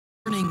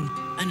Warning,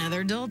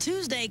 another dull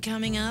Tuesday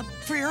coming up.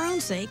 For your own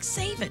sake,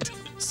 save it.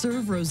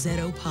 Serve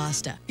ROSETTO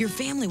Pasta. Your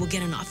family will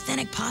get an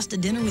authentic pasta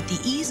dinner with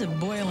the ease of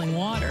boiling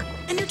water,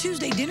 and your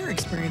Tuesday dinner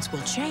experience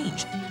will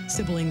change.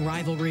 Sibling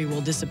rivalry will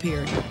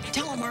disappear.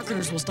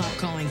 Telemarketers will stop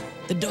calling.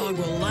 The dog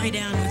will lie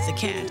down with the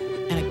cat.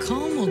 And a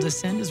calm will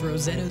descend as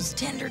ROSETTO's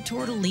tender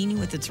tortellini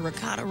with its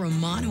ricotta,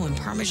 romano, and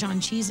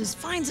Parmesan cheeses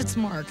finds its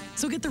mark.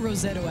 So get the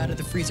ROSETTO out of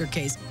the freezer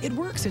case. It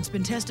works. It's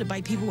been tested by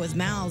people with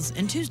mouths,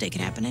 and Tuesday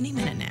could happen any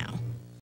minute now.